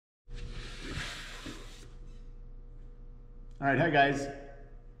All right, hi guys.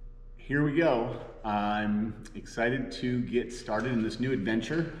 Here we go. I'm excited to get started in this new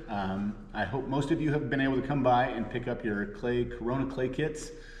adventure. I hope most of you have been able to come by and pick up your Corona clay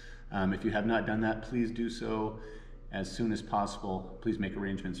kits. If you have not done that, please do so as soon as possible. Please make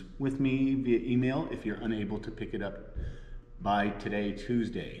arrangements with me via email if you're unable to pick it up by today,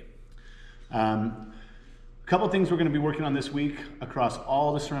 Tuesday. A couple things we're going to be working on this week across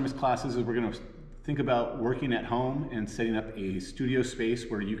all the ceramics classes is we're going to think about working at home and setting up a studio space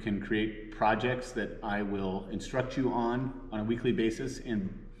where you can create projects that I will instruct you on a weekly basis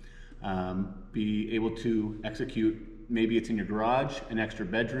and be able to execute. Maybe it's in your garage, an extra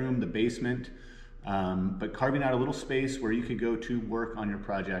bedroom, the basement, but carving out a little space where you could go to work on your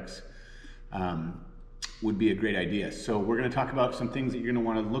projects would be a great idea. So we're going to talk about some things that you're going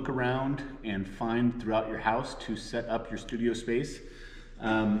to want to look around and find throughout your house to set up your studio space.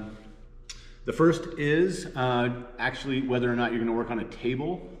 The first is actually whether or not you're going to work on a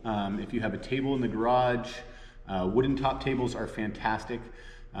table. If you have a table in the garage, wooden top tables are fantastic.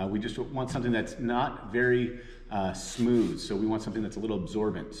 We just want something that's not very smooth, so we want something that's a little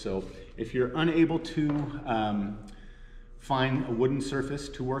absorbent. So if you're unable to find a wooden surface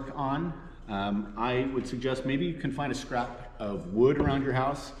to work on, I would suggest maybe you can find a scrap of wood around your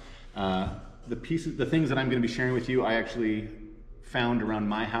house. The things that I'm going to be sharing with you, I actually found around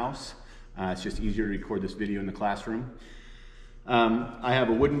my house. It's just easier to record this video in the classroom. I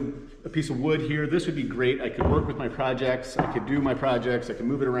have a piece of wood here. This would be great. I could work with my projects. I could do my projects. I could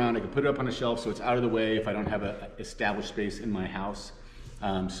move it around. I could put it up on a shelf so it's out of the way if I don't have an established space in my house.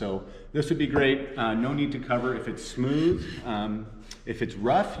 So this would be great. No need to cover if it's smooth. If it's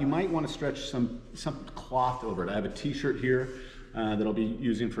rough, you might want to stretch some cloth over it. I have a t-shirt here that I'll be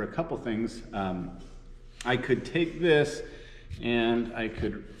using for a couple things. I could take this and I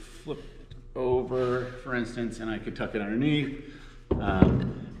could flip it over, for instance, and I could tuck it underneath.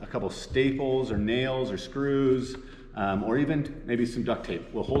 A couple staples or nails or screws, or even maybe some duct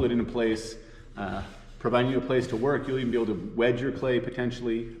tape will hold it into place, providing you a place to work. You'll even be able to wedge your clay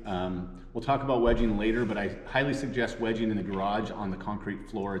potentially. We'll talk about wedging later, but I highly suggest wedging in the garage on the concrete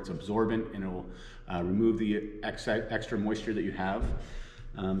floor. It's absorbent and it will remove the extra moisture that you have.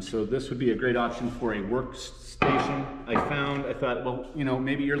 So this would be a great option for a workstation. I thought, well, you know,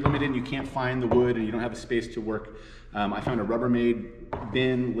 maybe you're limited and you can't find the wood and you don't have a space to work. I found a Rubbermaid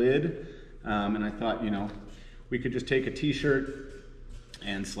bin lid, and I thought, you know, we could just take a t-shirt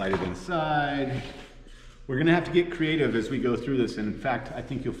and slide it inside. We're gonna have to get creative as we go through this, and in fact, I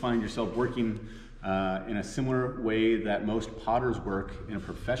think you'll find yourself working in a similar way that most potters work, in a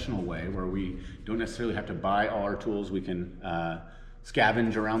professional way, where we don't necessarily have to buy all our tools. We can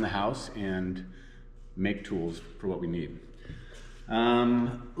scavenge around the house and make tools for what we need.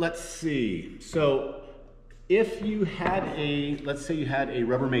 Let's see. So if you had let's say you had a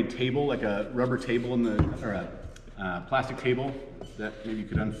Rubbermaid table, like a rubber table or a plastic table that maybe you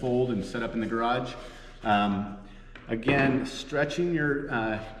could unfold and set up in the garage. Again, stretching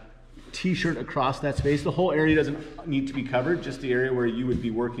your t-shirt across that space. The whole area doesn't need to be covered, just the area where you would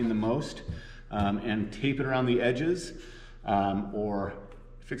be working the most, and tape it around the edges. Or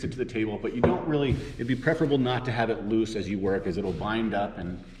fix it to the table, but you don't really, it'd be preferable not to have it loose as you work, as it'll bind up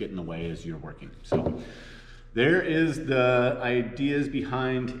and get in the way as you're working. So there is the ideas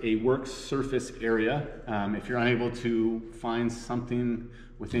behind a work surface area. If you're unable to find something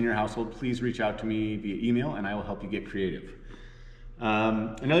within your household, please reach out to me via email and I will help you get creative.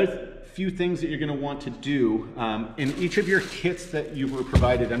 Another few things that you're going to want to do in each of your kits that you were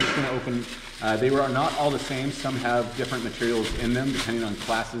provided. I'm just going to open, they were not all the same. Some have different materials in them depending on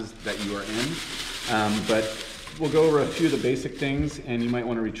classes that you are in, but we'll go over a few of the basic things and you might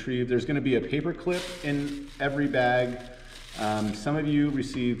want to retrieve. There's going to be a paper clip in every bag. Some of you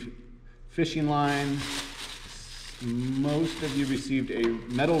received fishing line. Most of you received a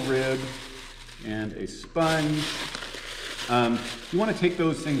metal rib and a sponge. You want to take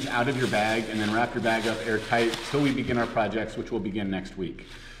those things out of your bag and then wrap your bag up airtight till we begin our projects, which will begin next week.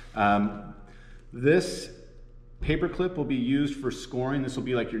 This paper clip will be used for scoring. This will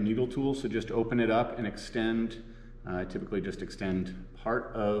be like your needle tool, so just open it up and extend. Typically just extend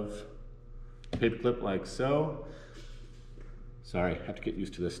part of the paper clip like so. Sorry, I have to get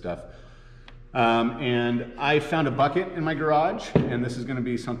used to this stuff. And I found a bucket in my garage, and this is going to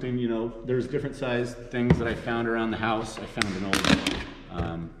be something, you know, there's different size things that I found around the house. I found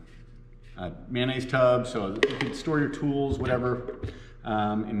an old mayonnaise tub, so you can store your tools, whatever,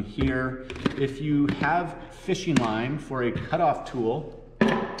 in here. If you have fishing line for a cutoff tool,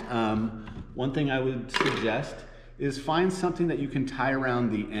 one thing I would suggest is find something that you can tie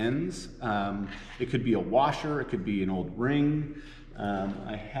around the ends. It could be a washer, it could be an old ring.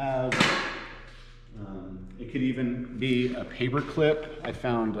 It could even be a paper clip. I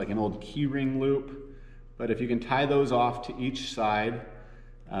found like an old key ring loop. But if you can tie those off to each side,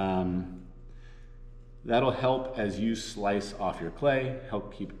 that'll help as you slice off your clay,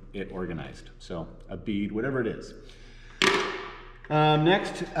 help keep it organized. So a bead, whatever it is.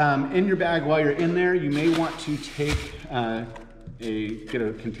 Next, in your bag while you're in there, you may want to take get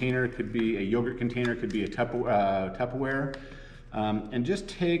a container. It could be a yogurt container, it could be a Tupperware, and just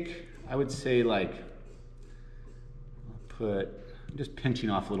take, I would say, like, just pinching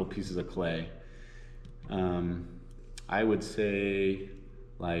off little pieces of clay. I would say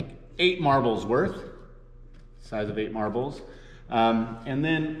like 8 marbles worth, size of 8 marbles, and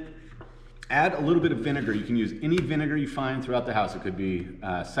then add a little bit of vinegar. You can use any vinegar you find throughout the house. It could be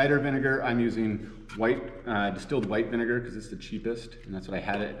cider vinegar. I'm using distilled white vinegar because it's the cheapest, and that's what I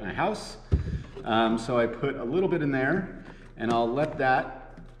had at my house. So I put a little bit in there, and I'll let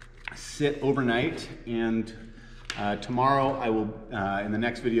that sit overnight. And tomorrow I will, in the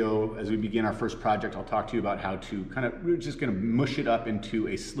next video, as we begin our first project, I'll talk to you about how to we're just going to mush it up into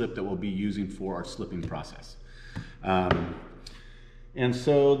a slip that we'll be using for our slipping process. And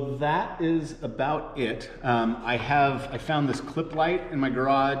so that is about it. I found this clip light in my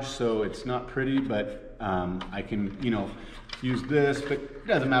garage, so it's not pretty, but I can, use this, but it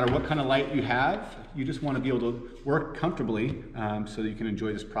doesn't matter what kind of light you have. You just want to be able to work comfortably so that you can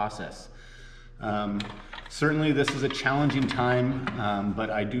enjoy this process. Certainly this is a challenging time, but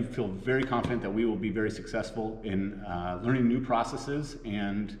I do feel very confident that we will be very successful in learning new processes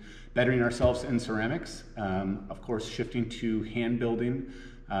and bettering ourselves in ceramics. Of course, shifting to hand building,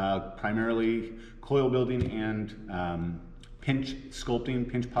 primarily coil building and pinch sculpting,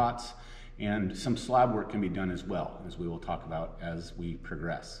 pinch pots, and some slab work can be done as well, as we will talk about as we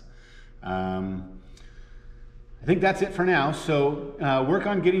progress. I think that's it for now. So work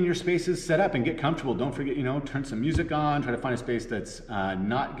on getting your spaces set up and get comfortable. Don't forget, turn some music on, try to find a space that's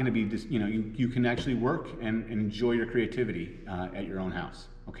not gonna be, you can actually work and enjoy your creativity at your own house.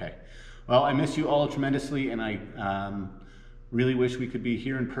 Okay, well, I miss you all tremendously, and I really wish we could be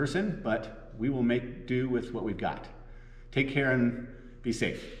here in person, but we will make do with what we've got. Take care and be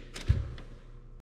safe.